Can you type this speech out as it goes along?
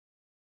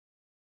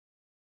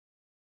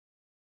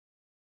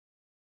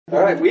All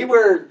right, we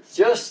were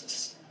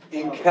just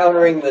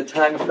encountering the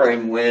time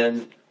frame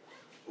when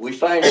we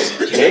find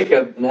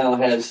Jacob now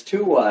has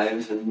two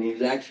wives, and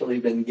he's actually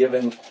been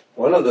given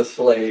one of the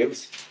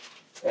slaves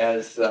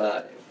as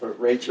for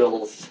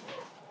Rachel's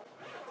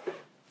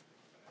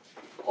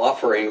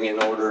offering in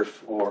order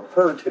for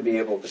her to be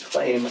able to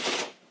claim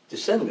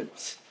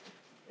descendants.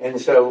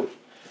 And so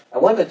I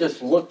want to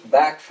just look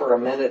back for a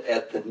minute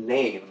at the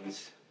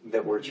names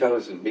that were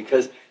chosen,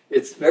 because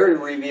it's very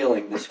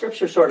revealing. The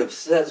scripture sort of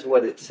says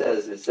what it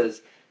says. It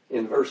says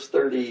in verse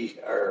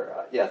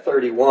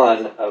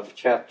 31 of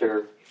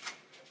chapter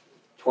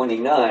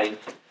 29,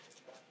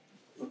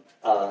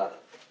 the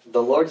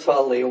Lord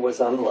saw Leah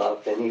was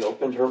unloved, and he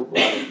opened her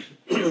womb,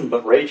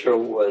 but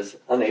Rachel was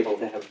unable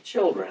to have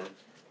children.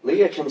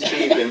 Leah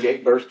conceived and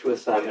gave birth to a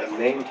son and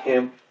named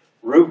him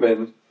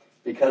Reuben,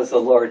 because the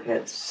Lord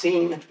had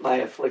seen my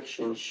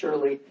affliction.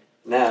 Surely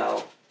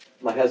now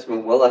my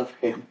husband will love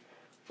him.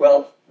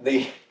 Well,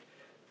 the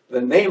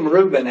name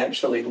Reuben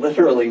actually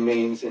literally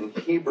means in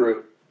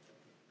Hebrew,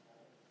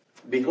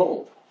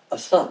 behold, a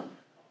son.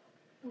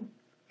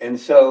 And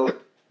so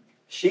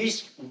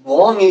she's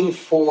longing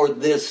for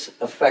this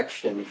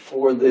affection,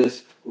 for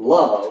this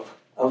love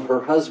of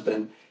her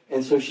husband.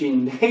 And so she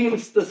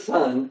names the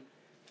son,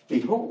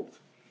 behold,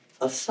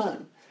 a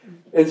son.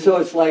 And so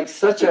it's like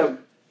such a,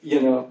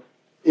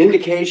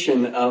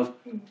 indication of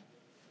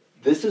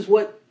this is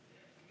what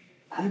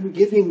I'm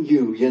giving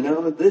you,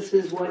 this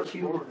is what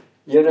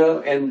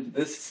and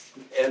this,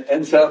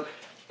 and so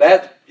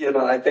that,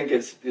 I think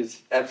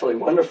is absolutely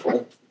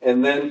wonderful.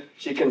 And then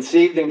she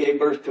conceived and gave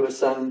birth to a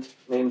son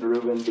named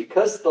Reuben,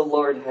 because the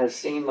Lord has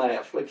seen my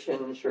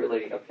affliction,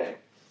 surely, okay.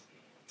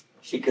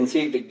 She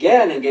conceived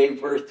again and gave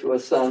birth to a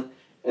son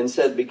and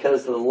said,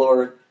 because the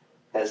Lord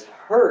has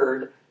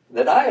heard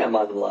that I am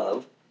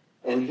unloved,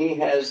 and he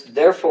has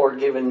therefore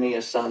given me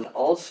a son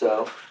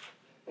also.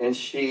 And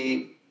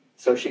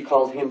so she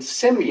called him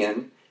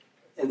Simeon,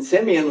 and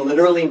Simeon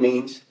literally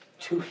means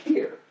to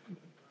hear.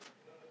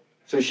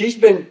 So she's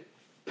been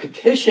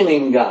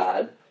petitioning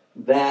God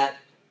that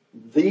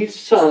these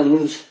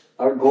sons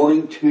are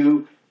going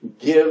to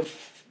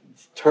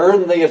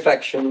turn the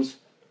affections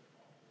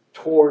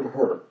toward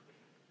her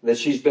that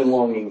she's been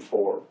longing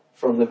for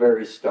from the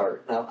very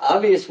start. Now,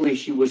 obviously,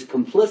 she was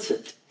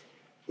complicit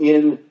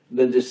in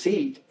the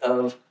deceit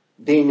of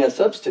being a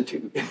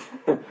substitute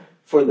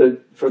for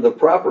the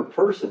proper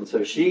person.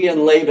 So she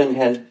and Laban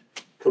had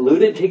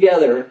colluded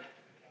together,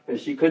 and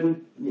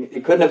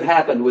it couldn't have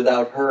happened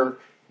without her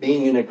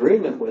being in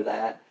agreement with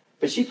that.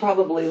 But she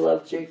probably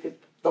loved Jacob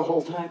the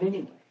whole time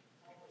anyway.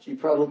 She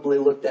probably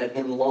looked at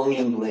him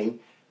longingly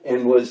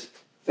and was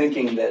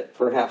thinking that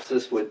perhaps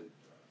this would.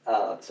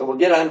 So we'll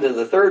get on to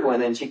the third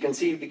one. And she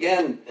conceived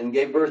again and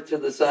gave birth to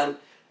the son.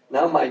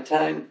 Now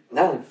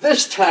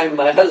this time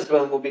my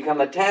husband will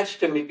become attached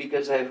to me,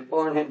 because I have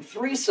borne him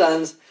 3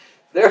 sons.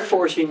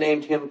 Therefore she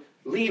named him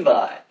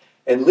Levi.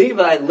 And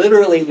Levi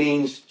literally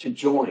means to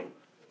join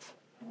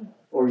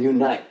or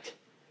unite.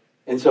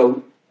 And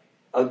so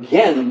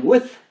again,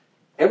 with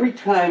every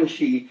time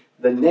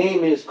the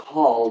name is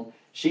called,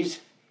 she's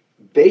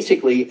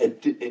basically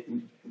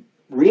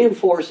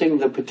reinforcing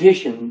the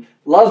petition,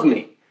 love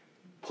me.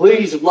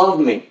 Please love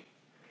me.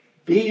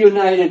 Be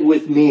united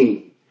with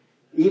me.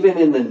 Even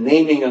in the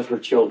naming of her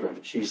children.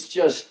 She's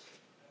just,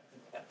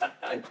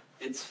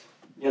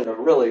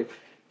 really,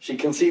 she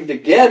conceived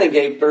again and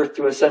gave birth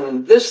to a son.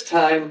 And this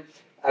time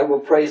I will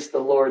praise the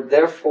Lord.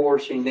 Therefore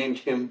she named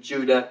him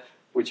Judah,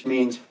 which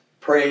means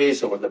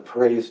praise, or the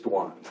praised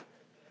one.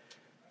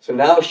 So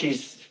now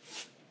she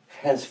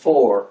has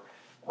 4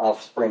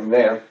 offspring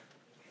there.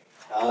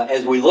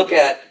 As we look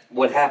at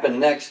what happened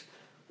next,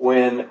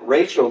 when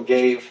Rachel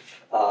gave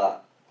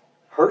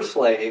her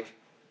slave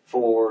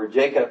for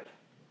Jacob,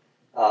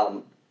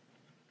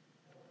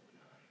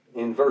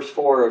 in verse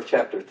 4 of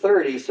chapter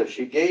 30, so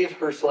she gave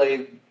her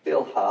slave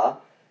Bilhah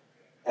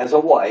as a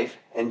wife,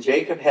 and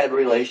Jacob had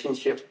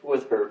relationship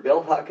with her.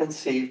 Bilhah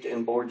conceived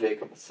and bore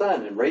Jacob a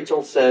son. And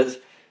Rachel says,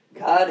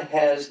 God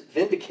has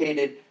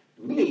vindicated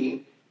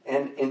me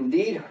and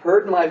indeed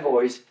heard my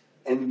voice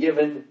and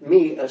given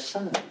me a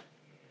son.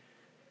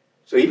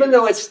 So even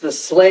though it's the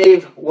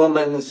slave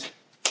woman's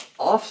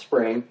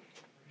offspring,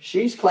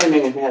 she's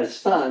claiming it has a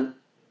son.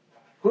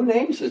 Who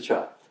names the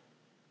child?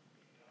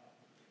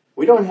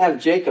 We don't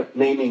have Jacob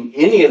naming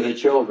any of the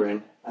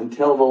children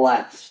until the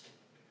last,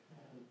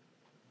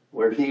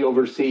 where he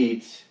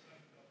oversees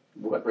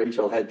what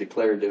Rachel had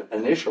declared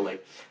initially.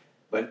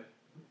 But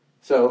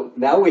so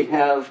now we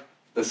have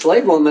the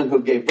slave woman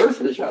who gave birth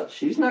to the child.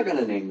 She's not going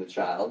to name the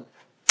child.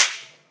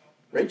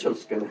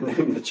 Rachel's going to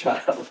name the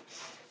child.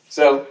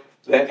 So,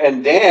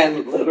 and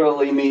Dan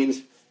literally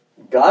means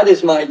God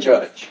is my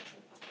judge.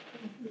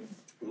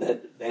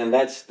 And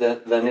that's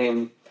the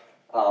name.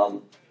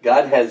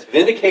 God has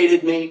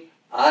vindicated me.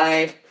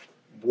 I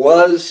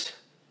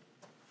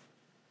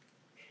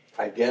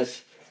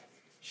guess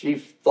she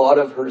thought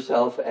of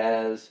herself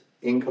as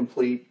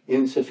incomplete,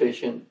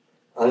 insufficient,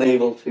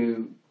 unable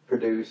to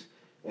produce,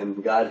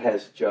 and God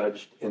has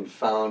judged and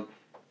found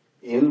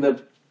in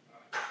the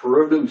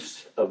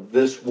produce of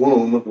this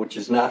womb, which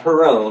is not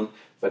her own,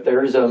 but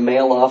there is a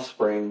male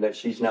offspring that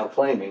she's now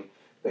claiming,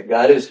 that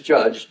God has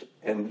judged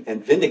and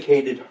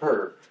vindicated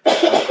her.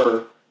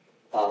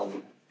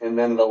 And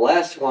then the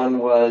last one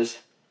was,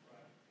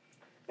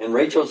 and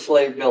Rachel's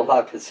slave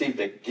Bilhah conceived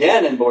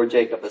again and bore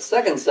Jacob a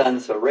second son.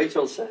 So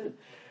Rachel said,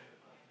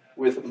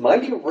 with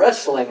mighty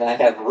wrestling I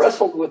have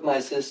wrestled with my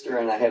sister,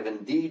 and I have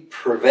indeed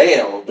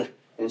prevailed.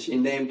 And she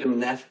named him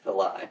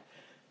Naphtali.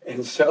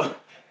 And so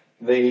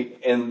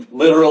and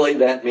literally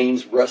that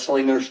means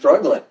wrestling or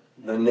struggling.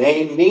 The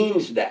name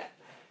means that.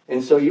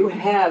 And so you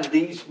have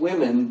these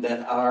women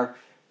that are,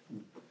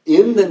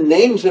 in the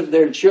names of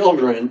their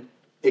children,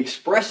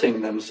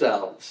 expressing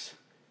themselves.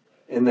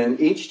 And then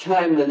each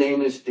time the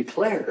name is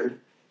declared,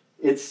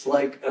 it's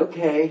like,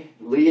 okay,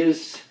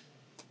 Leah's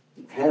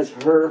has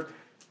her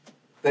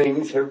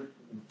things,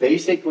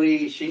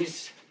 basically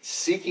she's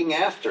seeking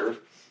after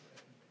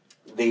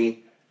the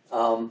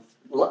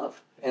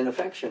love and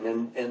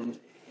affection. And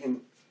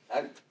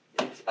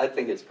I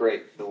think it's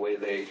great the way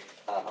they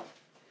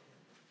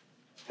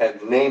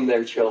have named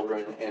their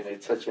children, and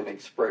it's such an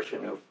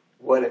expression of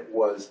what it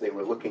was they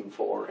were looking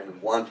for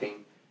and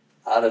wanting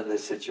out of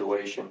this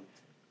situation.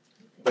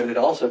 But it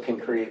also can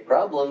create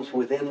problems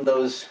within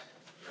those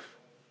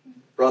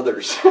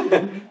brothers,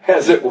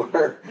 as it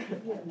were.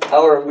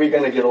 How are we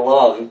going to get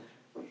along?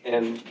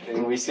 And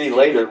we see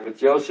later with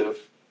Joseph,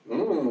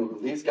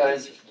 these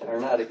guys are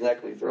not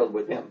exactly thrilled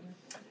with him.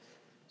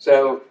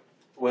 So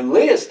when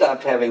Leah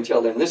stopped having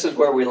children, this is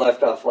where we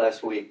left off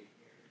last week.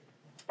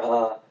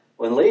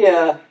 When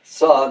Leah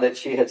saw that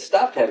she had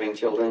stopped having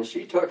children,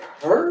 she took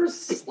her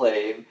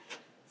slave,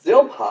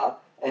 Zilpah,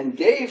 and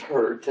gave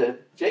her to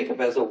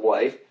Jacob as a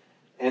wife.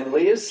 And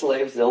Leah's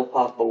slave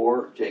Zilpah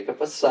bore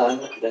Jacob a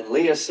son. Then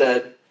Leah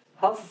said,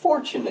 how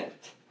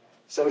fortunate.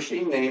 So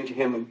she named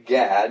him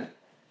Gad,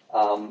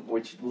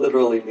 which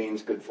literally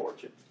means good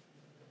fortune.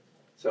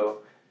 So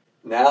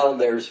now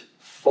there's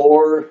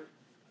 4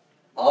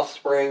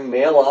 offspring,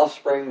 male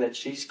offspring that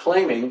she's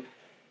claiming,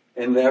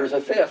 and there's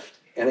a 5th.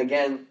 And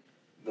again,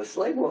 the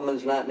slave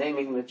woman's not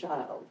naming the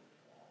child.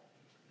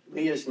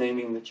 Leah's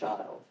naming the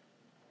child.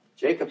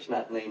 Jacob's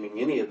not naming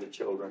any of the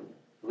children.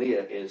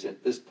 Leah is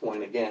at this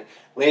point again.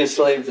 Leah's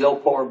slave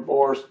Zilpah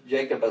bore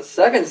Jacob a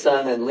second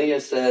son, and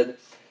Leah said,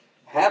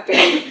 happy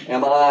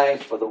am I,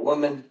 for the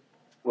woman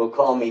will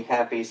call me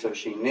happy. So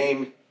she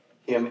named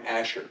him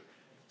Asher.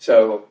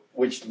 So,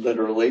 which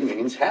literally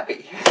means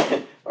happy,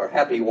 or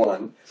happy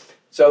one.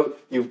 So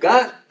you've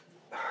got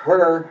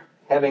her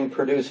having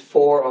produced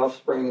 4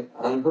 offspring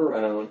on her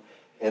own,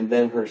 and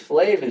then her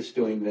slave is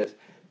doing this.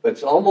 But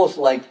it's almost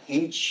like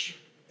each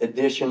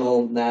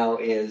additional now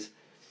is,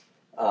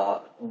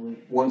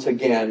 once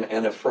again,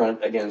 an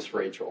affront against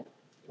Rachel,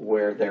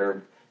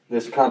 where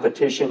this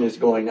competition is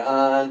going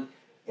on,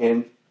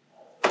 and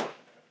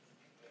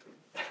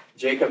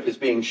Jacob is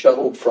being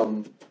shuttled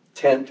from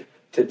tent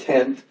to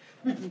tent.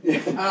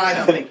 I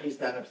don't think he's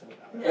that upset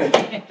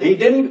about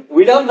it.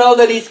 We don't know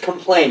that he's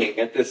complaining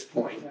at this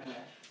point.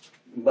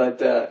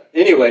 But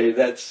anyway,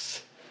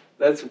 that's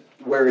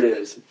where it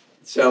is.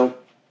 So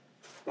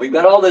we've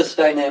got all this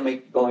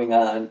dynamic going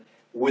on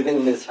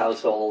within this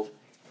household.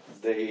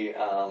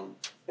 And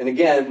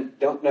again,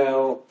 don't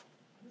know,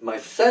 my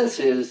sense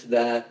is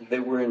that they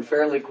were in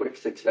fairly quick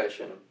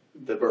succession,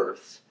 the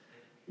births,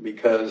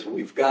 because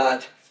we've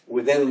got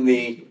within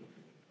the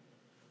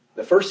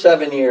first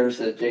 7 years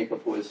that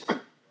Jacob was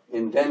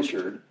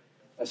indentured,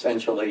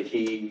 essentially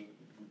he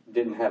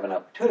didn't have an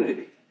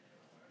opportunity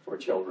for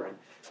children.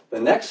 The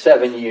next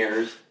 7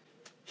 years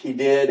he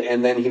did,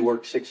 and then he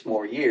worked 6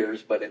 more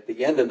years, but at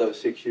the end of those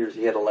 6 years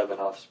he had 11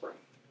 offspring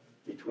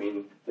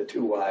between the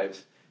 2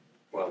 wives,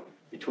 well,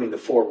 between the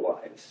 4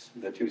 wives,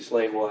 the 2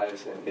 slave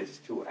wives and his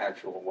 2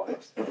 actual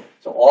wives.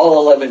 So all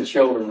 11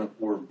 children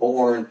were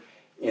born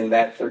in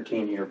that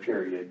 13-year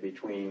period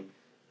between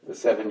the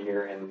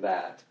 7-year and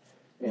that.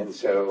 And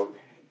so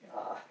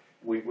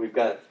we've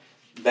got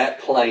that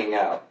playing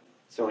out.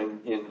 So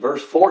in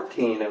verse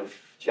 14 of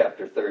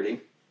chapter 30,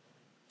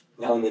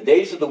 now in the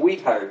days of the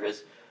wheat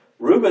harvest,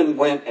 Reuben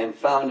went and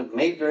found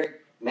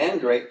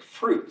mandrake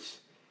fruits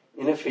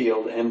in a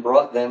field and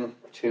brought them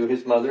to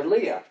his mother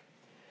Leah.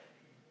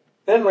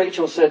 Then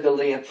Rachel said to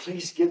Leah,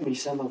 please give me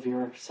some of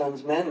your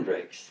son's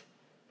mandrakes.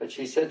 But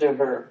she said to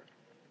her,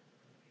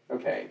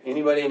 okay,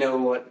 anybody know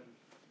what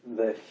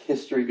the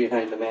history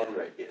behind the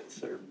mandrake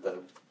is, or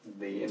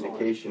the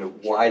indication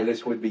of why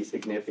this would be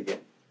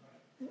significant?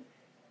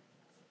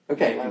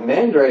 Okay,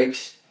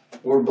 mandrakes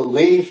were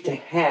believed to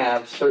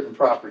have certain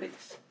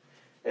properties,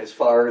 as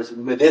far as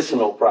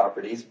medicinal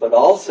properties, but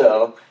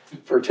also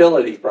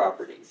fertility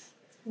properties.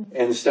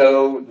 And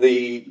so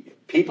the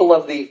people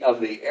of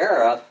the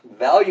era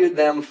valued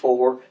them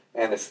for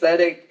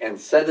anesthetic and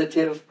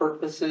sedative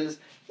purposes,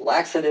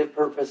 laxative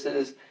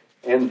purposes,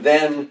 and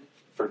then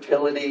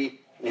fertility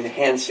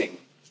enhancing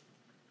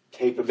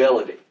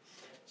capability.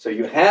 So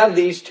you have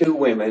these 2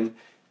 women,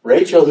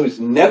 Rachel, who's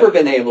never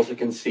been able to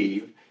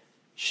conceive.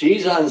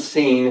 She's on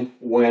scene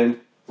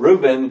when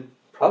Reuben,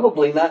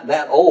 probably not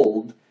that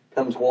old,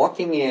 comes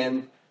walking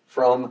in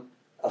from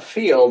a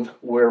field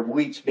where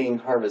wheat's being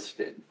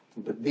harvested.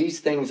 But these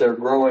things are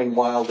growing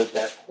wild at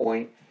that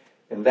point,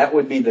 and that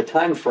would be the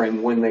time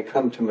frame when they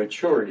come to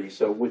maturity.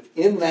 So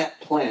within that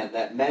plant,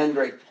 that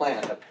mandrake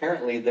plant,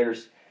 apparently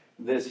there's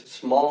this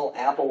small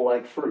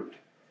apple-like fruit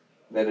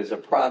that is a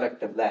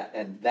product of that,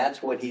 and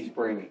that's what he's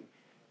bringing,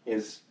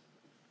 is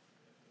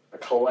a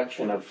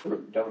collection of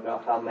fruit. Don't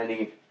know how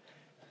many.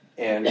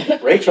 And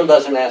Rachel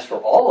doesn't ask for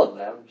all of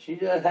them. She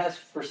just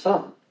asks for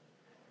some.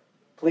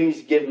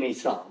 Please give me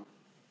some.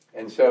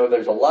 And so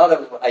there's a lot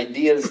of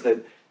ideas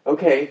that,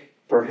 okay,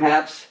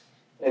 perhaps,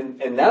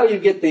 and now you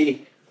get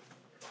the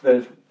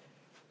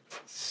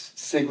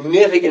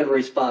significant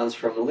response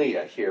from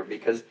Leah here,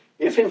 because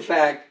if in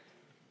fact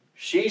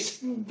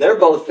they're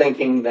both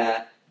thinking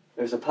that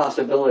there's a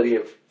possibility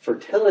of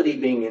fertility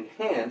being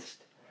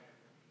enhanced,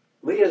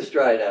 Leah's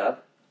dried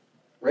up,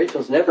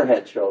 Rachel's never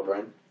had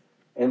children,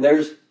 and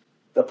there's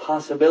the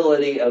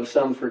possibility of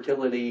some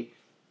fertility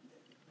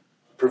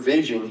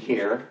provision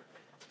here.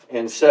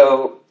 And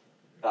so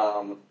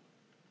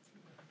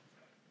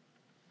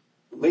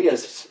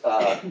Leah's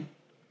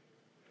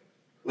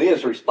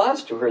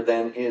response to her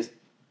then is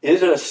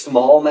it a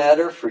small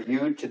matter for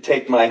you to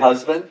take my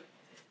husband?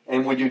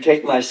 And would you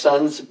take my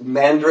son's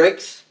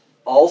mandrakes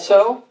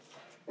also?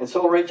 And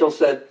so Rachel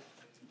said,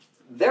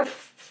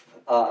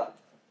 therefore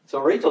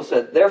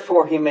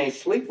he may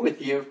sleep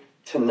with you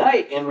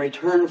tonight in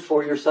return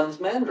for your son's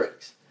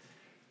mandrakes.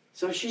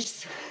 So she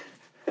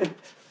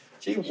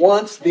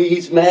wants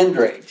these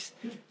mandrakes.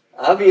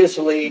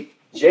 Obviously,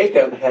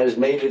 Jacob has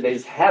made it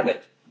his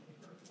habit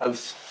of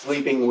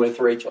sleeping with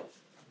Rachel.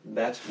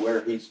 That's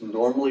where he's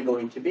normally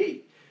going to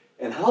be.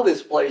 And how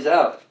this plays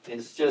out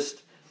is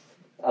just...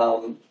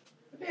 in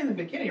the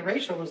beginning,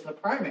 Rachel was the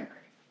primary.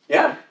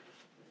 Yeah,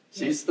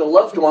 she's the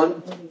loved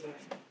one.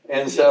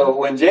 And so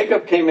when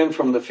Jacob came in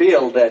from the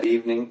field that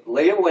evening,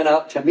 Leah went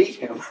out to meet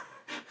him.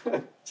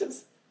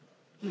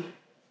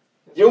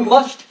 You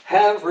must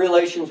have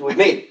relations with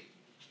me,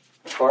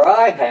 for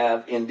I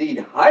have indeed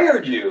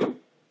hired you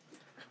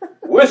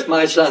with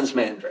my son's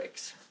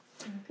mandrakes.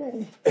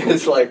 Okay.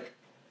 It's like,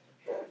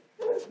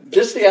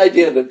 just the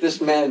idea that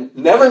this man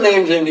never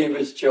names any of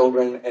his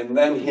children, and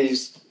then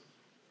he's,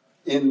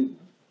 in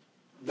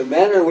the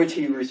manner in which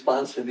he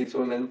responds to these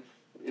women,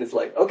 is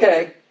like,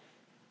 okay.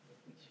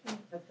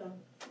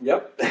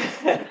 Yep.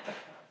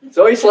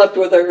 So he slept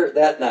with her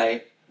that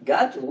night.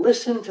 God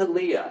listened to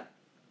Leah,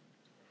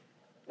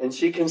 and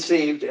she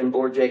conceived and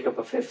bore Jacob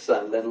a fifth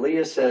son. Then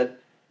Leah said,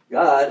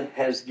 God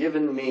has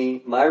given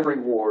me my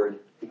reward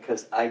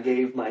because I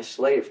gave my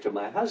slave to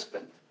my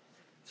husband.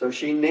 So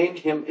she named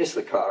him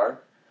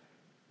Issachar,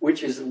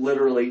 which is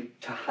literally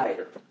to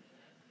hire.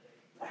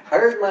 I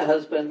hired my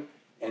husband,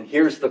 and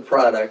here's the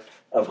product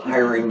of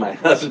hiring my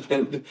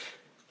husband,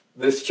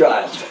 this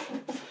child.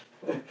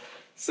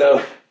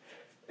 So,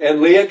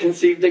 and Leah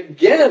conceived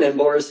again and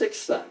bore a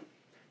sixth son.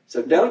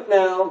 So don't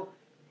know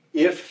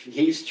if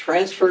he's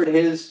transferred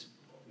his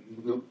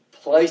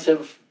place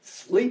of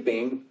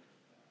sleeping,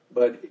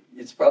 but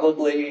it's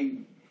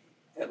probably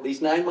at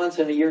least 9 months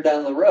and a year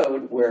down the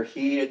road where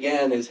he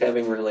again is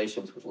having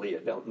relations with Leah.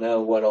 Don't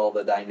know what all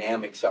the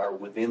dynamics are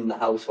within the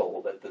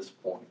household at this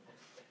point.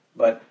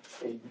 But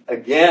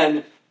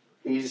again,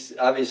 he's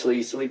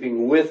obviously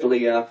sleeping with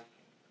Leah.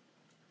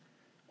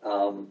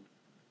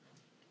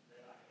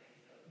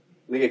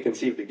 Leah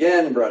conceived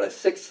again and brought a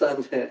sixth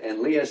son, and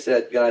Leah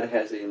said, God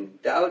has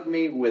endowed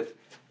me with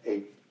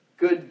a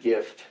good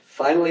gift.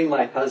 Finally,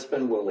 my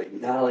husband will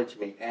acknowledge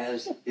me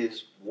as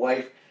his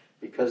wife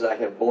because I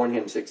have borne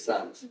him 6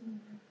 sons.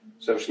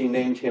 So she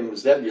named him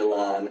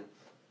Zebulon.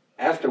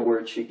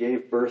 Afterwards, she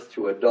gave birth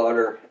to a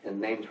daughter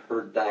and named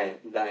her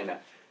Dinah.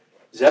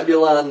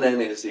 Zebulon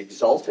then is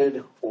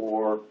exalted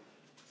or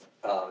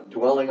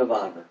dwelling of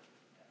honor.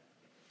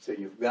 So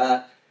you've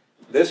got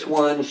this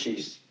one,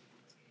 she's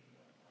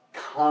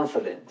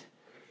confident.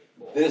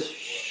 This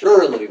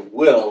surely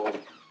will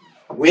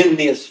win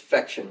the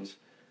affections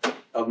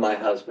of my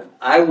husband.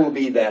 I will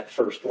be that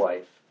first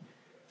wife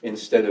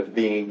instead of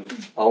being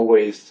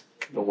always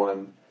the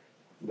one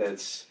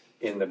that's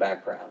in the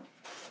background.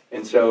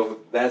 And so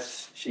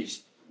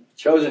she's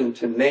chosen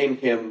to name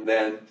him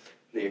then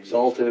the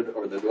exalted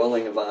or the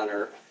dwelling of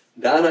honor.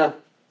 Dinah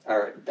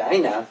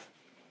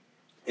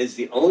is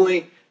the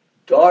only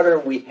daughter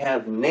we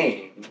have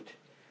named,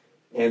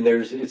 and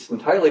it's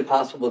entirely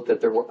possible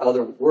that there were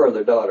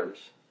other daughters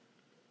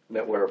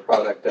that were a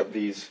product of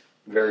these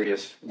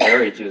various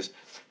marriages,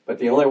 but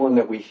the only one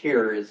that we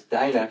hear is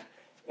Dinah,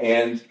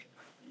 and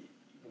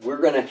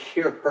we're going to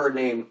hear her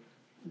name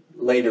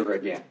later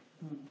again,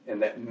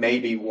 and that may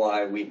be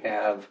why we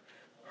have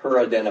her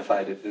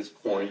identified at this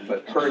point,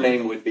 but her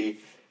name would be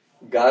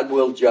God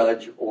will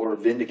judge or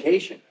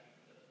vindication.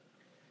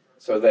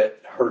 So that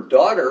her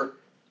daughter,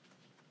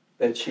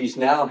 that she's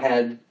now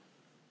had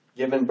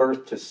given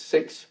birth to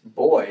 6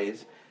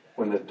 boys,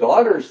 when the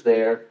daughter's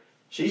there,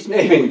 she's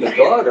naming the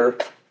daughter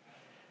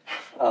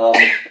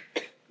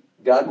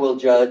God will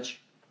judge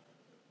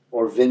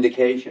or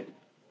vindication.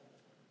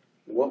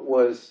 What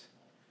was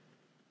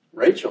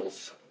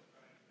Rachel's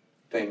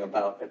thing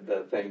about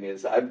the thing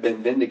is, I've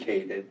been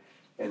vindicated.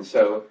 And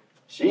so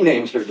she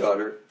names her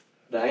daughter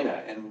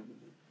Dinah. And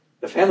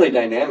the family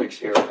dynamics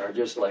here are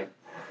just like,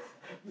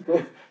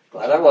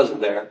 glad I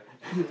wasn't there.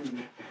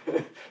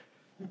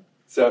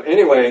 So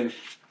anyway,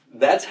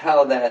 that's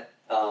how that,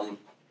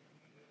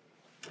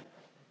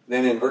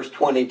 then in verse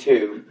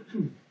 22,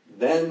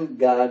 then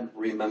God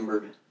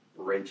remembered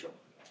Rachel.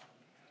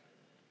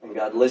 And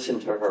God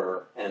listened to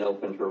her and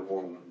opened her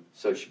womb.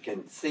 So she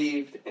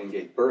conceived and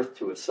gave birth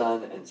to a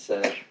son and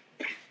said,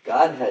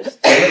 God has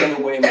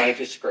taken away my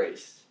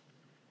disgrace.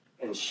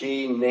 And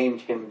she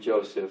named him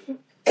Joseph,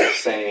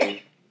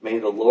 saying, may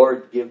the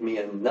Lord give me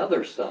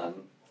another son.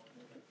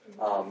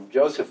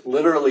 Joseph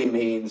literally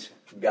means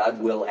God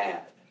will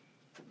add.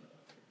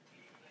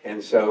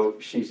 And so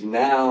she's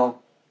now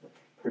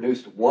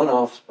produced one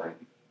offspring,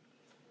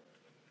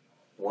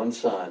 one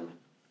son,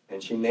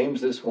 and she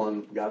names this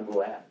one God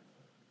will add.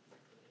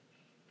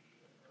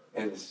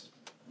 And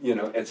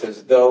it's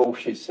as though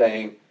she's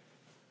saying,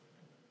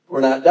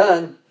 we're not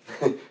done.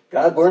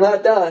 God, we're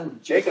not done.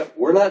 Jacob,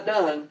 we're not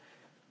done.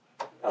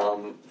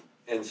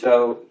 And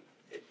so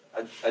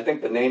I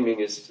think the naming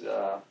is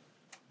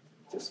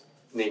just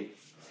neat.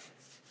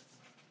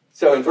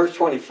 So in verse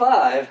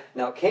 25,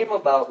 now it came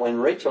about when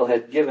Rachel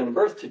had given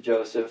birth to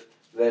Joseph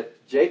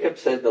that Jacob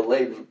said to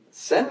Laban,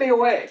 send me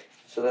away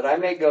so that I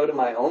may go to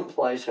my own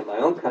place in my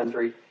own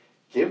country.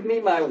 Give me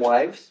my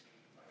wives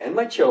and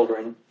my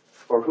children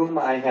for whom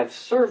I have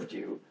served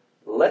you.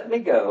 Let me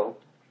go,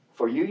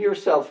 for you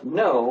yourself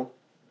know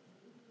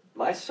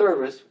my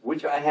service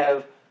which I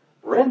have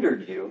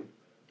rendered you.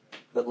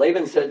 But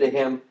Laban said to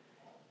him,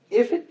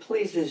 if it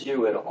pleases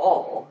you at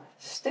all,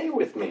 stay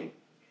with me.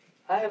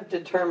 I have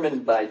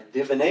determined by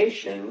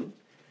divination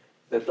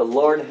that the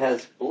Lord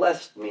has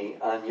blessed me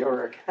on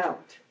your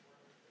account.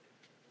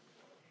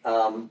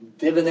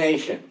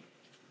 Divination.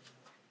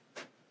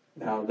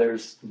 Now,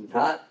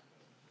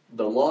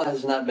 the law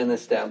has not been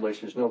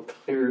established. There's no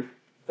clear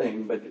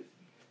thing, but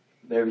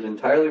there's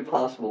entirely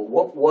possible.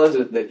 What was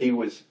it that he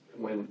was,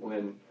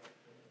 when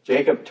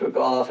Jacob took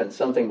off and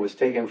something was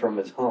taken from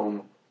his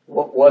home,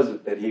 what was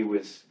it that he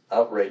was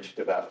outraged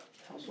about?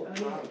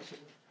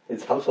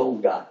 His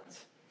household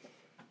gods.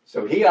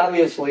 So he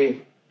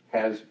obviously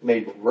has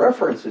made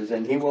references,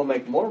 and he will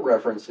make more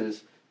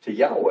references to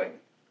Yahweh,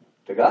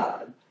 to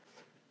God.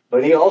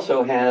 But he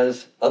also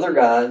has other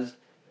gods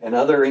and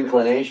other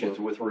inclinations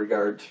with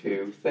regard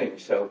to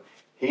things. So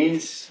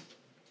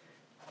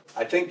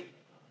I think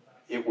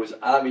it was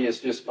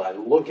obvious just by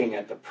looking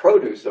at the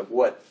produce of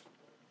what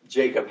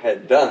Jacob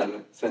had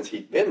done since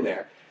he'd been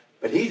there.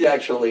 But he's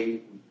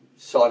actually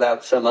sought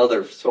out some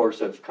other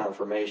source of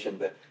confirmation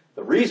that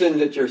the reason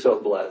that you're so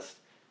blessed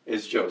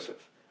is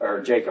Joseph,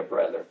 or Jacob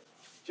rather.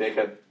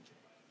 Jacob,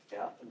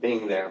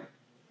 being there.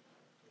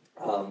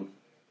 Well,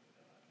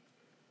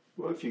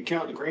 if you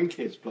count the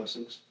grandkids'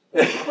 blessings,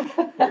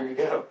 there you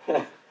go.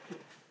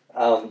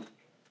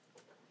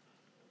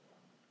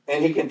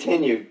 And he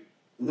continued,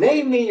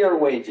 name me your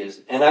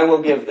wages, and I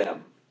will give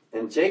them.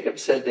 And Jacob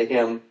said to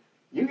him,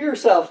 you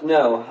yourself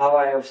know how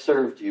I have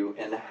served you,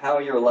 and how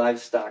your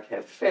livestock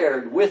have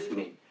fared with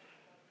me.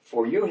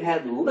 For you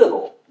had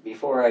little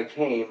before I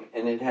came,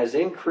 and it has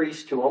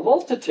increased to a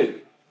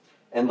multitude.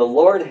 And the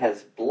Lord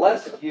has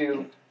blessed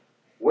you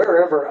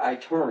wherever I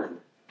turn.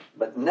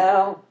 But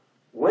now,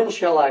 when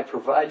shall I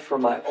provide for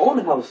my own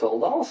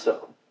household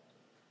also?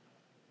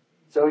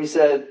 So he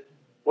said,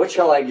 what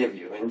shall I give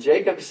you? And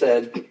Jacob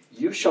said,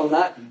 you shall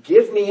not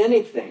give me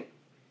anything.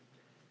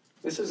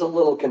 This is a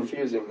little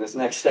confusing, this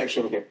next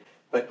section here.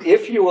 But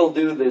if you will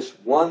do this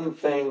one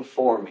thing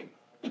for me,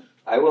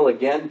 I will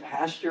again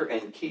pasture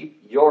and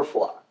keep your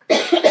flock.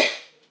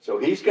 So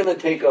he's going to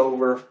take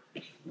over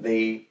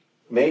the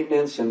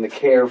maintenance and the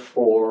care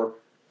for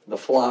the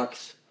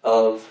flocks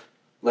of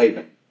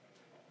Laban.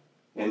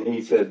 And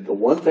he said, the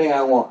one thing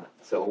I want.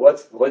 So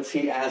what's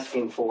he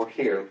asking for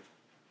here?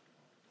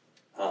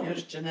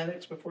 There's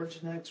genetics before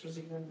genetics was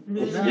even.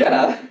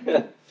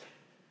 Yeah.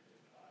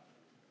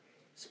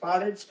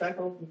 Spotted,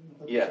 speckled,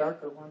 Yeah.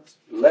 darker ones.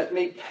 Let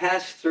me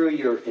pass through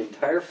your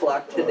entire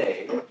flock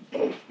today,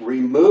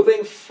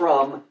 removing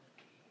from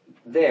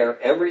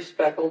there every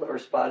speckled or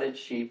spotted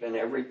sheep and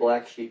every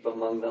black sheep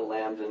among the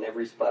lambs and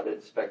every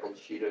spotted speckled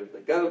sheep of the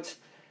goats.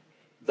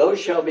 Those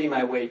shall be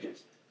my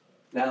wages.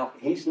 Now,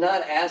 he's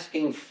not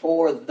asking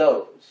for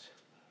those.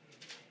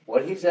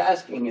 What he's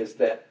asking is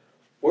that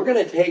we're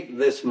going to take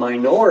this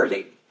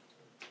minority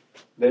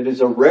that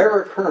is a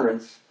rare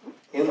occurrence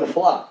in the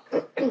flock,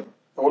 and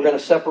we're going to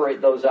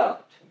separate those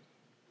out.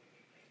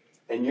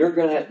 And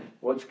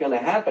what's going to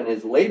happen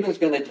is Laban's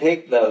going to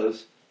take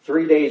those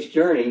 3 days'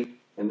 journey,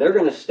 and they're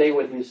going to stay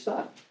with his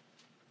son.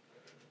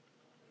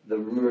 The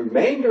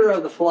remainder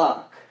of the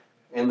flock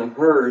and the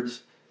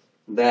herds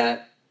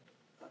that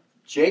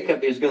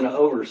Jacob is going to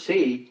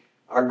oversee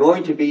are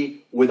going to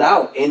be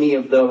without any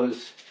of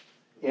those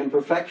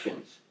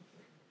imperfections.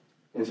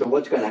 And so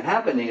what's going to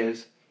happen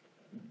is,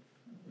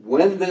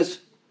 when this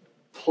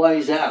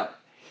plays out,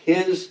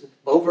 his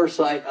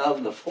oversight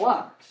of the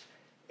flocks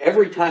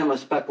every time a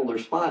speckled or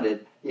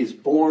spotted is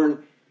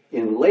born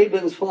in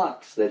Laban's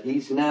flocks that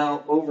he's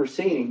now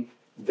overseeing,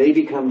 they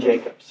become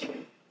Jacob's.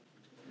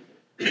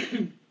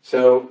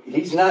 So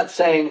he's not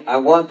saying, I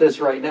want this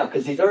right now,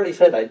 because he's already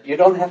said, you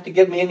don't have to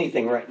give me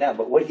anything right now.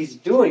 But what he's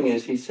doing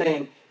is he's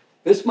saying,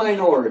 this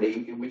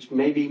minority, which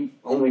may be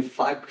only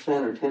 5%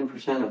 or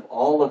 10% of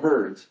all the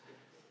herds,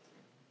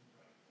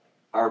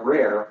 are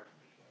rare,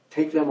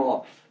 take them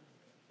off.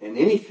 And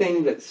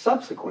anything that's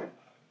subsequent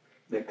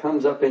that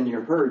comes up in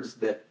your herds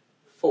that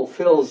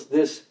fulfills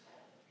this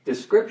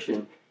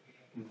description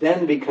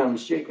then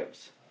becomes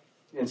Jacob's.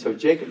 And so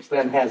Jacob's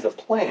then has a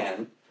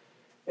plan,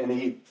 and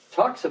he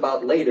talks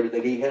about later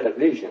that he had a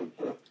vision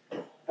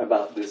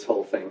about this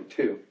whole thing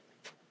too.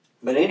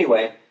 But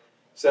anyway,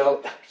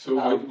 so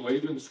when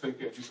Laban's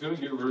thinking he's going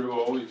to get rid of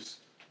all these,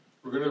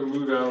 we're going to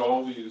root out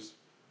all these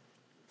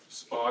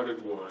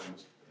spotted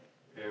ones,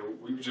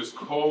 and we've just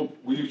called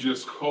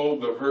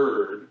the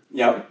herd.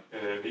 Yep.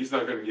 And he's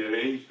not going to get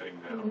anything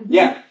now.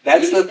 Yeah,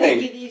 that's the thing.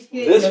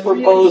 This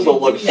proposal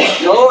looks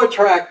so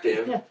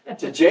attractive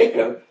to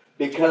Jacob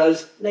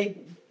because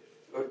Laban.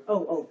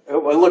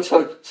 it looks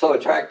so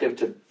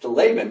attractive to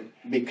Laban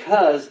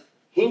because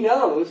he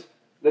knows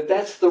that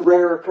that's the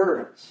rare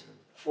occurrence.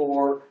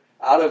 For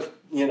out of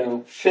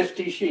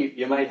 50 sheep,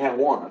 you might have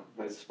one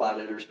that's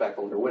spotted or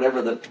speckled or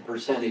whatever the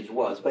percentage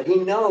was. But he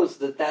knows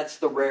that that's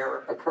the rare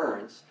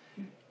occurrence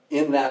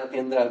in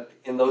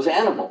those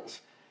animals,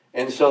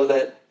 and so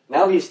that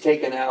now he's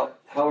taken out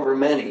however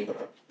many,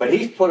 but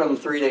he's put them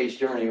 3 days'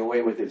 journey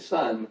away with his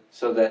son,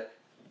 so that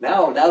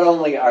now not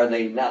only are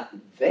they not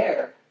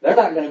there, they're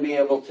not going to be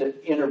able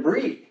to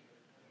interbreed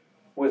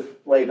with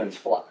Laban's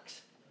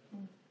flocks.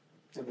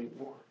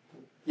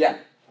 Yeah.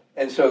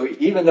 And so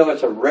even though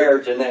it's a rare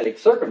genetic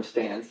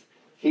circumstance,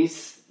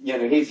 he's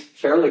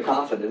fairly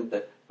confident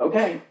that,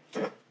 okay,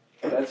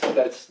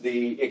 that's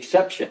the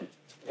exception.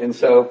 And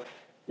so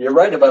you're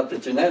right about the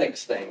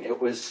genetics thing.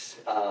 It was,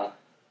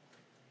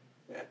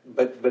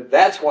 but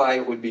that's why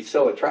it would be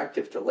so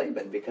attractive to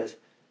Laban, because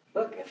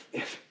look,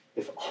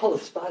 if all the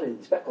spotted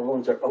and speckled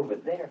ones are over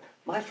there,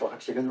 my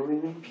flocks are going to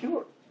remain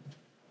pure.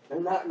 They're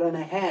not going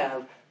to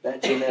have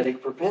that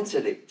genetic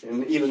propensity.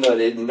 And even though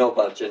they didn't know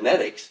about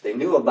genetics, they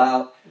knew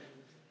about...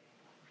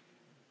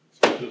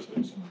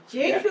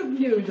 Jacob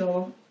knew,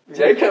 though.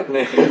 Jacob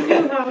knew. He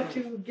knew how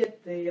to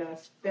get the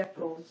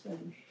speckles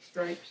and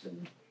stripes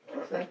and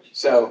such.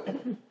 So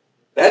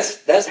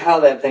that's how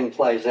that thing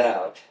plays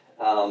out.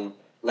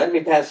 Let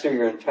me pass through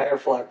your entire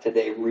flock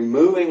today,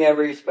 removing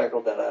every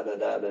speckle,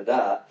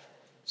 da-da-da-da-da-da.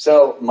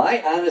 So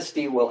my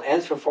honesty will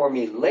answer for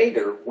me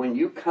later when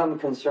you come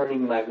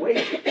concerning my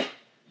wages.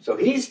 So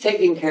he's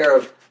taking care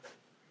of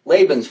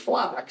Laban's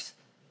flocks,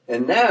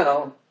 and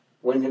now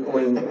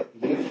when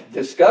he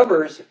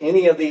discovers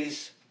any of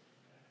these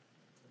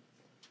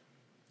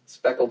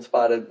speckled,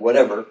 spotted,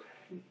 whatever,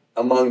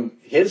 among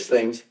his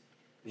things,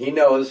 he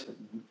knows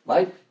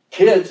my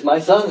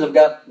sons have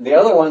got the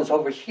other ones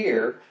over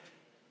here,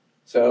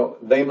 so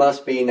they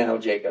must be now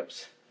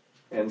Jacob's.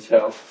 And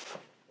so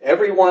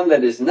everyone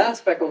that is not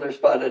speckled or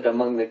spotted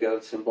among the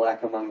goats and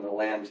black among the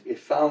lambs, if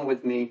found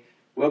with me,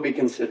 will be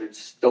considered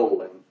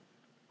stolen.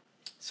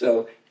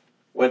 So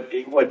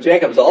what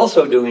Jacob's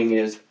also doing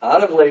is,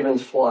 out of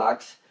Laban's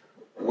flocks,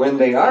 when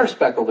they are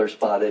speckled or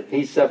spotted,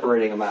 he's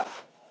separating them out.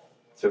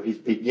 So he's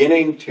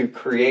beginning to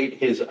create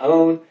his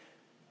own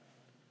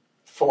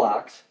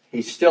flocks.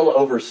 He's still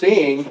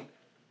overseeing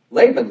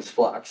Laban's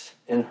flocks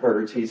and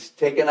herds. He's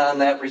taken on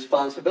that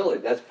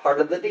responsibility. That's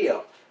part of the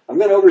deal. I'm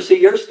going to oversee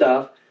your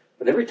stuff,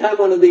 but every time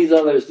one of these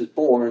others is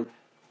born,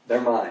 they're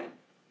mine.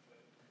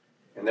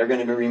 And they're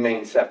going to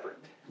remain separate.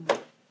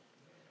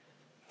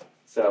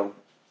 So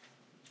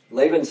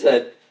Laban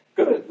said,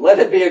 good, let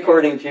it be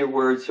according to your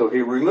word. So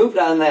he removed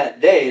on that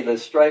day the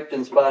striped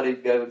and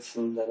spotted goats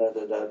and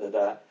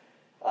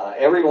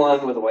every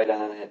one with a white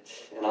on it,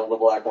 and all the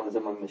black ones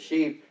among the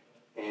sheep,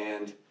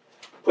 and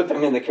put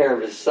them in the care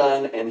of his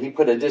son. And he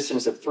put a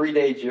distance of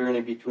 3-day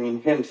journey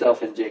between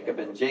himself and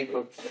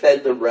Jacob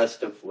fed the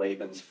rest of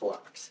Laban's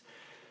flocks.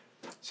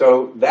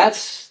 So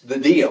that's the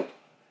deal.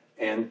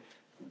 And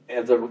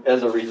as a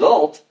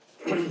result,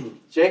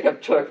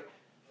 Jacob took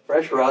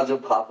fresh rods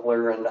of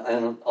poplar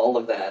and all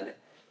of that.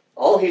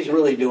 All he's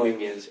really doing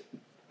is,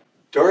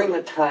 during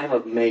the time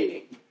of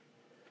mating,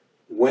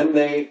 when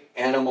the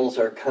animals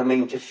are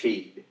coming to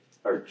feed,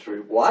 or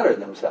to water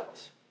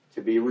themselves,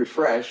 to be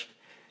refreshed,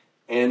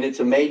 and it's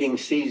a mating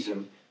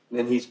season,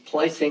 then he's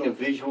placing a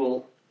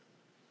visual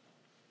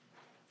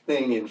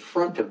thing in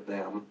front of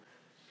them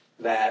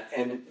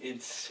and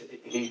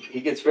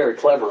he gets very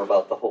clever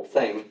about the whole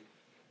thing,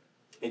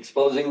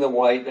 exposing the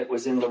white that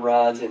was in the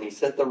rods, and he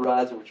set the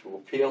rods which were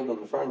peeled in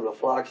the front of the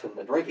flocks in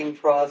the drinking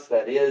troughs,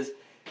 that is,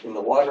 in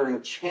the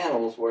watering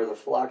channels where the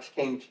flocks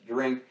came to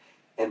drink,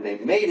 and they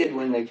mated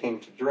when they came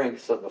to drink.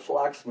 So the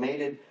flocks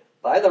mated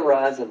by the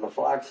rods, and the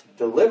flocks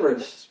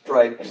delivered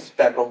striped,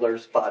 speckled, or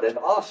spotted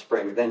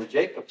offspring. Then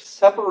Jacob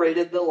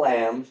separated the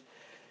lambs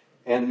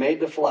and made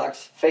the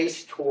flocks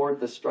face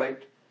toward the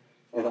striped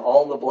and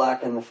all the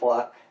black in the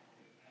flock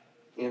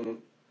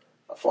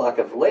flock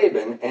of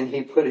Laban, and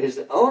he put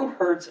his own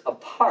herds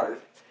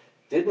apart,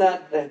 did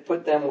not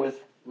put them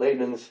with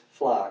Laban's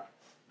flock.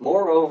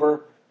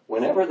 Moreover,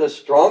 whenever the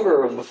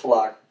stronger of the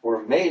flock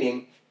were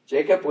mating,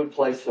 Jacob would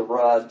place the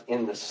rod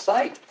in the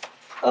sight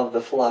of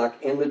the flock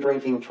in the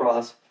drinking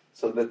troughs,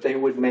 so that they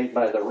would mate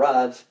by the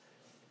rods.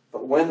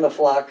 But when the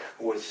flock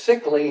was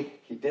sickly,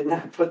 he did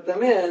not put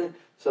them in,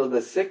 so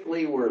the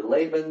sickly were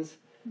Laban's,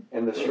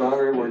 and the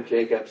stronger were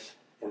Jacob's.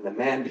 And the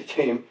man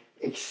became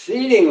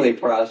exceedingly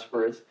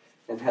prosperous,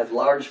 and had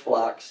large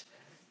flocks,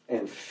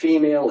 and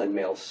female and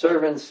male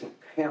servants, and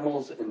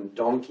camels and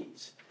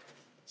donkeys.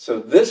 So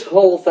this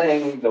whole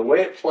thing, the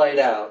way it played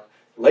out,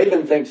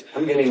 Laban thinks,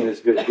 I'm getting this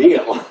good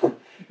deal.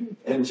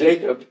 And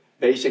Jacob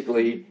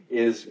basically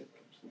is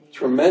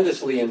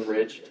tremendously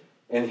enriched,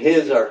 and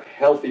his are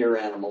healthier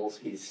animals.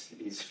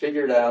 He's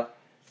figured out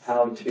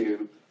how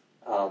to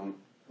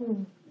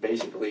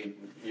basically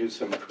use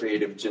some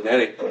creative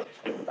genetic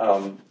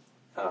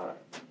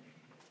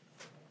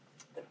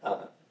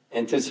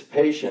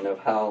anticipation of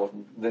how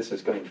this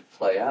is going to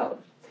play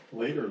out.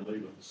 Later,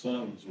 Laban's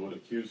sons would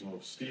accuse him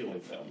of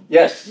stealing them.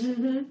 Yes,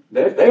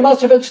 they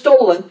must have been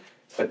stolen,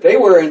 but they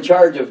were in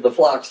charge of the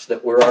flocks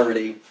that were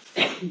already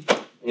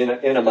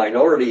in a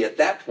minority at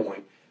that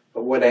point.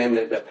 But what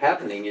ended up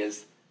happening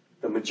is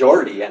the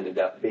majority ended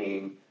up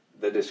being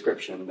the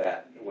description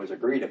that was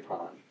agreed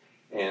upon.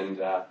 And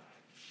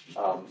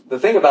the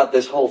thing about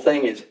this whole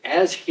thing is,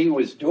 as he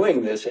was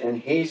doing this, and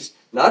he's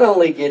not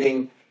only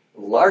getting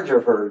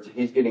larger herds,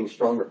 he's getting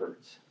stronger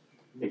herds.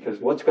 Because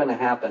what's going to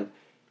happen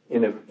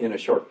in a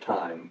short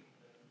time?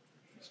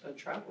 He's going to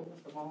travel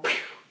with them all.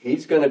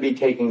 He's going to be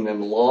taking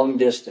them long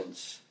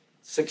distance,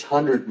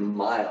 600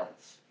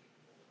 miles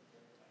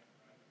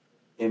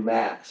in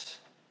mass.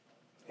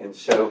 And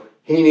so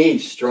he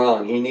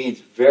needs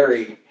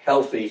very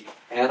healthy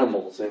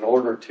animals in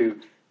order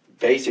to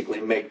basically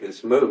make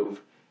this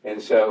move.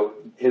 And so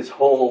his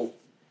whole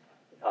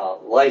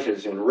life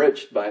is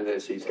enriched by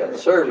this. He's got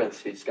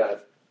servants, he's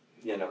got,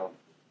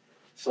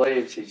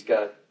 slaves, he's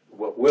got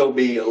what will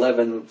be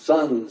 11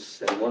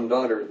 sons and one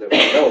daughter that we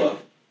know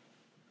of.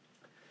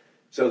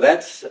 So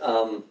that's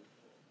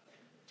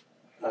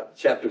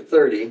chapter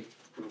 30.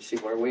 Let me see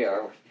where we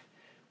are.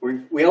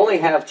 We only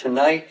have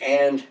tonight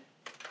and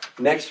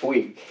next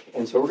week.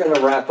 And so we're going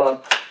to wrap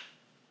up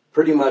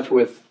pretty much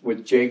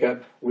with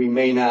Jacob. We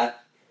may not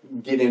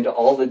get into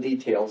all the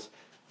details,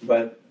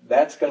 but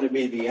that's going to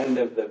be the end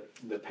of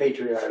the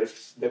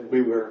patriarchs that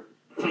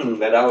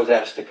that I was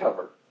asked to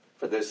cover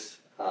for this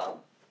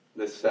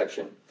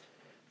section.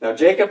 Now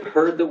Jacob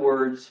heard the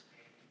words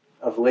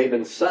of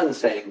Laban's son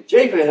saying,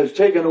 Jacob has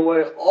taken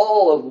away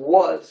all of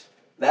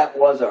that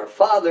was our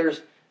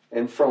father's,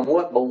 and from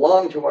what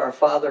belonged to our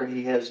father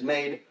he has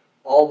made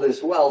all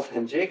this wealth.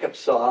 And Jacob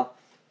saw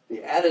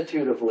the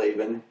attitude of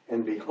Laban,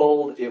 and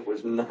behold, it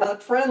was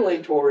not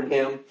friendly toward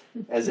him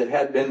as it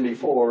had been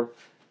before.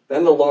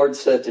 Then the Lord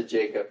said to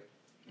Jacob,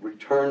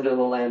 return to the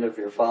land of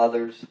your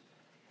fathers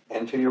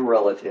and to your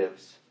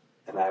relatives,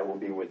 and I will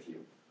be with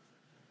you.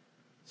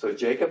 So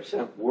Jacob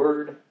sent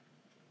word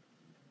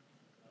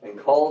and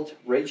called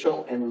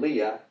Rachel and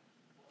Leah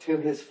to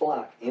his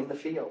flock in the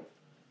field.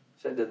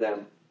 Said to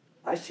them,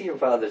 I see your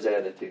father's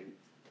attitude.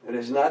 It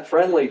is not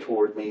friendly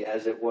toward me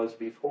as it was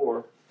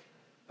before,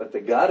 but the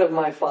God of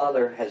my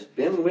father has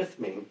been with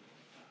me.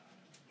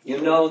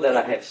 You know that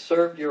I have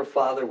served your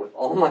father with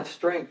all my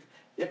strength.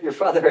 Yet your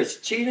father has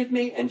cheated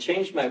me and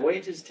changed my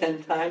wages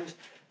 10 times.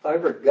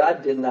 However,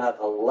 God did not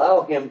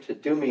allow him to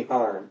do me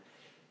harm.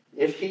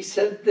 If he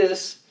said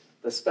this,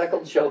 the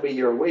speckled shall be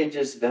your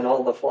wages, then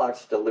all the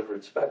flocks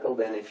delivered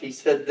speckled. And if he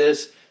said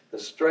this, the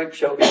striped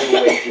shall be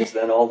your wages,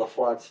 then all the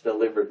flocks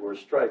delivered were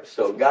striped.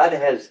 So God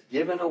has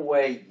given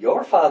away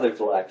your father's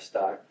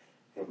livestock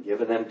and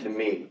given them to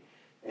me.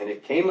 And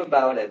it came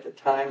about at the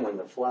time when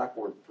the flock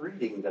were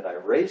breeding that I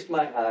raised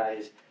my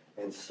eyes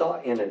and saw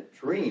in a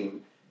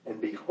dream, and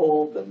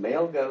behold, the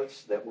male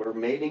goats that were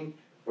mating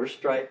were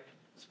striped,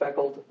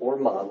 speckled, or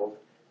mottled.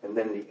 And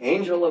then the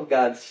angel of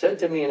God said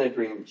to me in a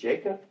dream,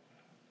 Jacob?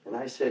 And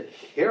I said,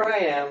 here I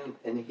am.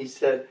 And he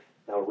said,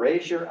 now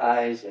raise your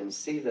eyes and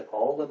see that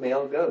all the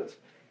male goats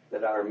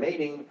that are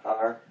mating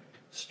are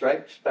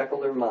striped,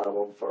 speckled, or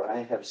mottled. For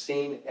I have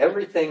seen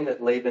everything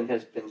that Laban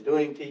has been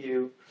doing to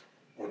you.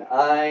 And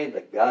I,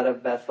 the God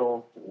of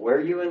Bethel, where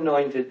you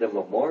anointed the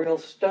memorial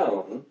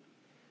stone,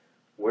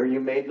 where you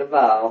made the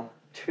vow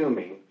to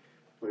me.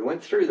 We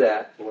went through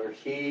that, where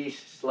he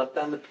slept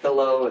on the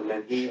pillow, and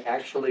then he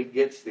actually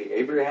gets the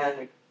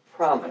Abrahamic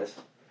promise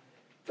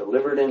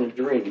delivered in a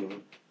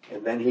dream,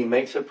 and then he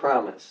makes a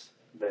promise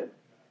that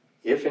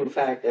if in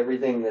fact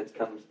everything that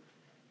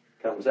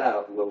comes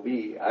out will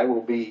be, I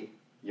will be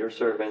your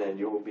servant and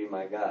you will be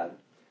my God.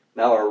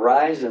 Now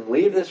arise and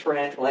leave this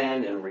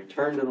land and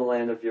return to the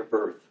land of your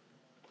birth.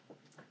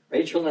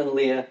 Rachel and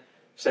Leah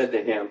said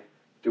to him,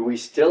 do we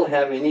still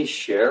have any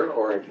share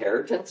or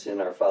inheritance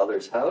in our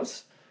father's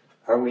house?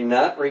 Are we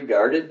not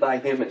regarded by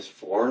him as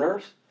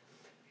foreigners?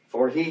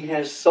 For he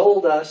has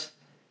sold us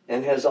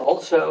and has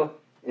also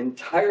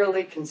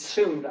entirely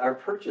consumed our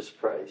purchase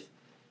price.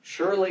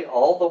 Surely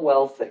all the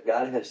wealth that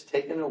God has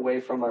taken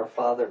away from our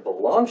father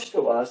belongs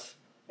to us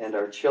and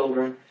our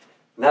children.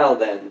 Now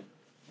then,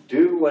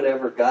 do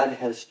whatever God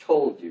has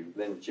told you."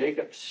 Then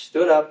Jacob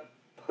stood up,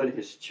 put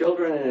his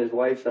children and his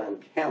wife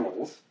on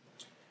camels,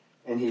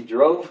 and he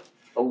drove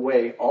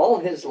away all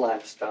his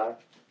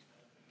livestock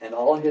and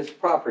all his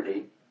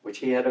property which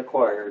he had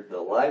acquired,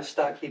 the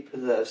livestock he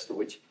possessed,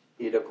 which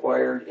he had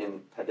acquired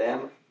in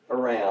Paddan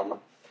Aram,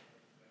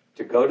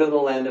 to go to the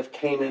land of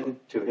Canaan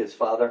to his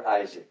father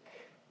Isaac.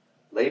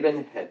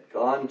 Laban had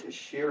gone to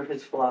shear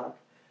his flock.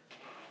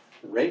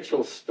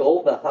 Rachel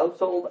stole the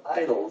household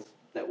idols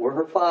that were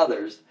her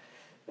father's,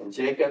 and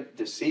Jacob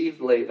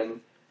deceived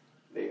Laban,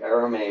 the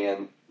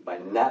Aramean, by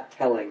not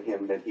telling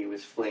him that he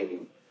was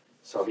fleeing.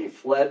 So he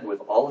fled with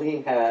all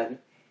he had.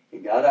 He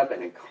got up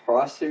and he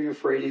crossed the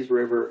Euphrates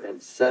River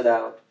and set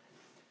out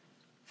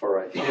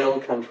for a hill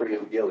country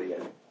of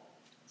Gilead.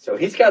 So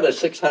he's got a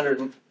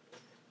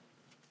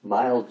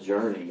 600-mile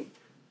journey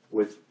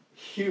with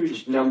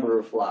huge number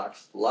of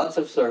flocks, lots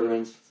of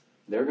servants.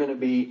 They're going to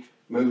be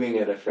moving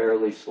at a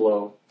fairly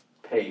slow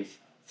pace.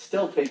 It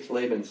still takes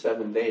Laban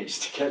 7 days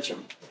to catch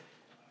him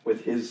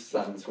with his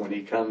sons when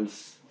he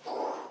comes.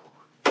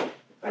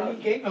 But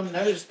he gave them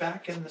notice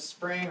back in the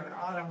spring or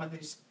autumn when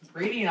he's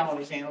breeding all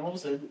these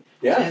animals and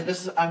Yeah. said,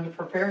 "This is I'm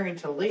preparing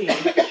to leave,"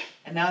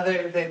 and now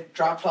they've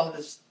dropped all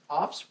this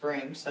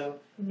offspring,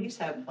 so he's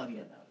had plenty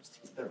of notice.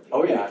 They're leaving.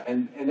 Oh yeah,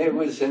 and it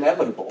was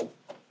inevitable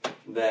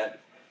that,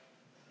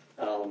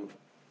 and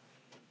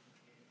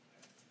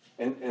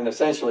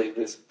essentially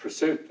this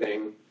pursuit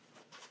thing,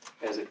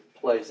 as it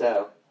plays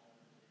out,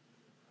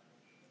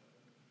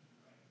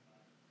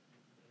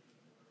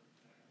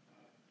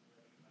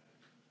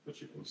 But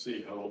you can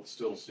see how it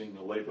still seemed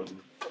to Laban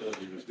that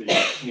he was being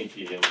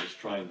sneaky and was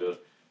trying to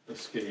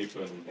escape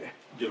and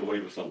get away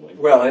with something.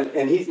 well,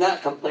 and he's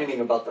not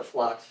complaining about the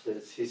flocks.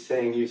 He's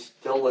saying, "You've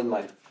stolen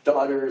my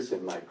daughters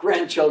and my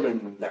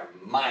grandchildren. They're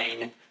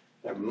mine.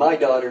 They're my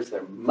daughters.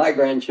 They're my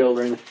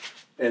grandchildren."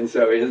 And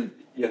so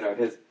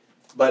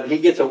but he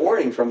gets a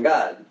warning from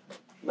God.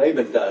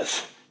 Laban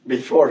does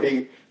before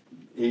he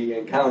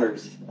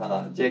encounters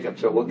Jacob.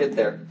 So we'll get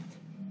there.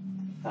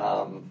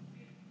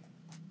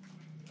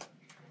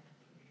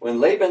 When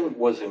Laban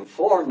was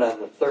informed on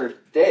the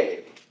third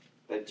day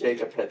that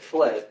Jacob had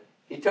fled,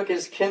 he took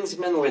his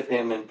kinsmen with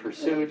him and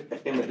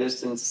pursued him a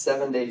distance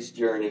 7 days'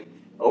 journey,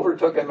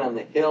 overtook him on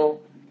the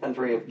hill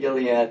country of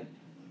Gilead.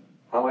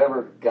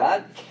 However,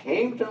 God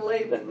came to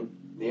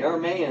Laban, the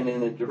Aramean,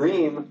 in a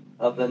dream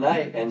of the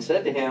night and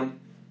said to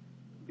him,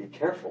 "Be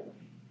careful.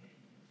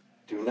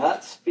 Do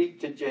not speak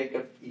to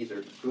Jacob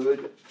either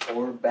good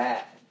or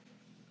bad."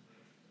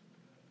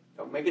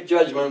 Don't make a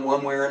judgment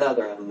one way or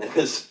another on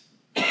this.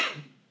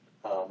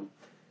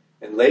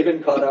 And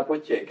Laban caught up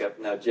with Jacob.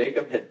 Now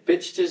Jacob had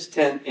pitched his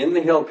tent in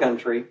the hill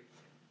country.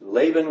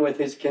 Laban with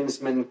his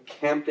kinsmen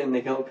camped in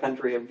the hill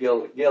country of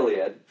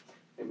Gilead.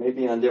 They may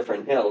be on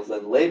different hills.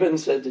 And Laban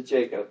said to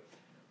Jacob,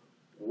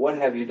 "What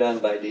have you done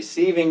by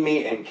deceiving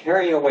me and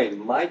carrying away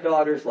my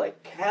daughters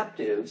like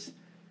captives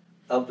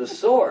of the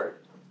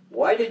sword?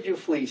 Why did you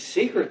flee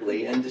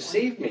secretly and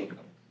deceive me,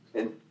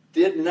 and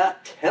did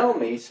not tell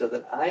me so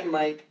that I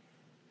might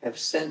have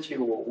sent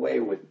you away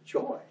with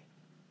joy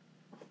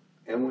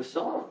and with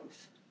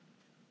songs,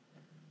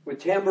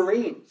 with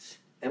tambourines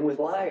and with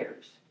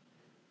lyres,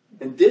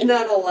 and did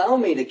not allow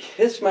me to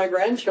kiss my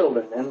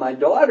grandchildren and my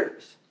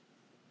daughters?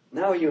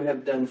 Now you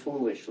have done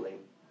foolishly.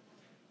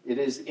 It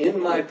is in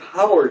my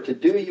power to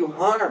do you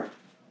harm.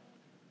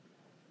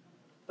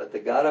 But the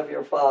God of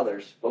your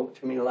father spoke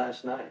to me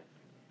last night,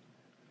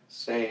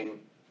 saying,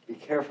 'Be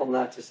careful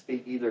not to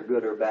speak either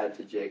good or bad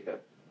to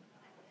Jacob.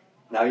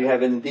 Now you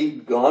have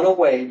indeed gone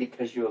away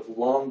because you have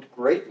longed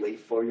greatly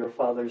for your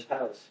father's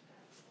house.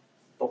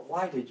 But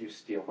why did you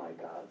steal my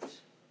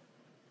gods?'"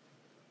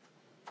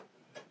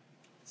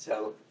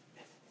 So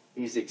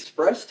he's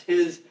expressed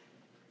his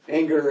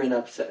anger and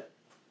upset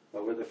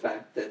over the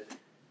fact that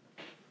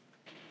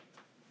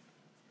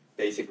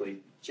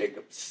basically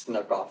Jacob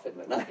snuck off in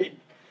the night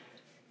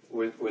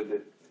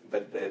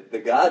but the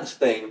gods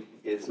thing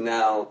is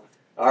now,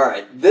 all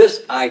right,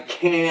 this I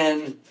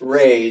can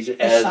raise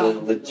as a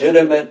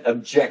legitimate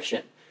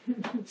objection.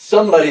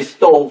 Somebody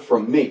stole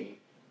from me.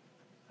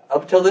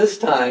 Up till this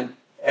time,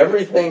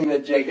 everything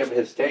that Jacob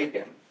has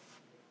taken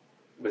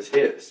was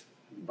his.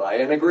 By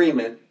an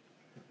agreement,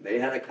 they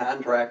had a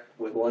contract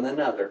with one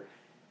another.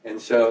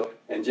 And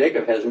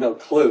Jacob has no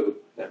clue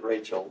that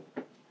Rachel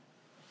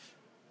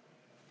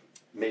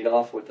made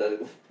off with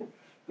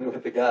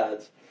the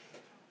gods.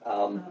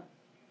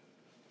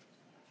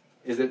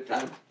 Is it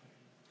time?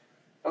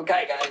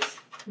 Okay, guys.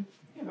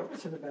 Yeah, but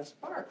what's the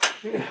best part?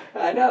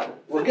 I know.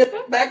 We'll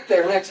get back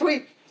there next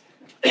week.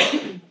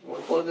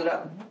 We'll close it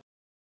out.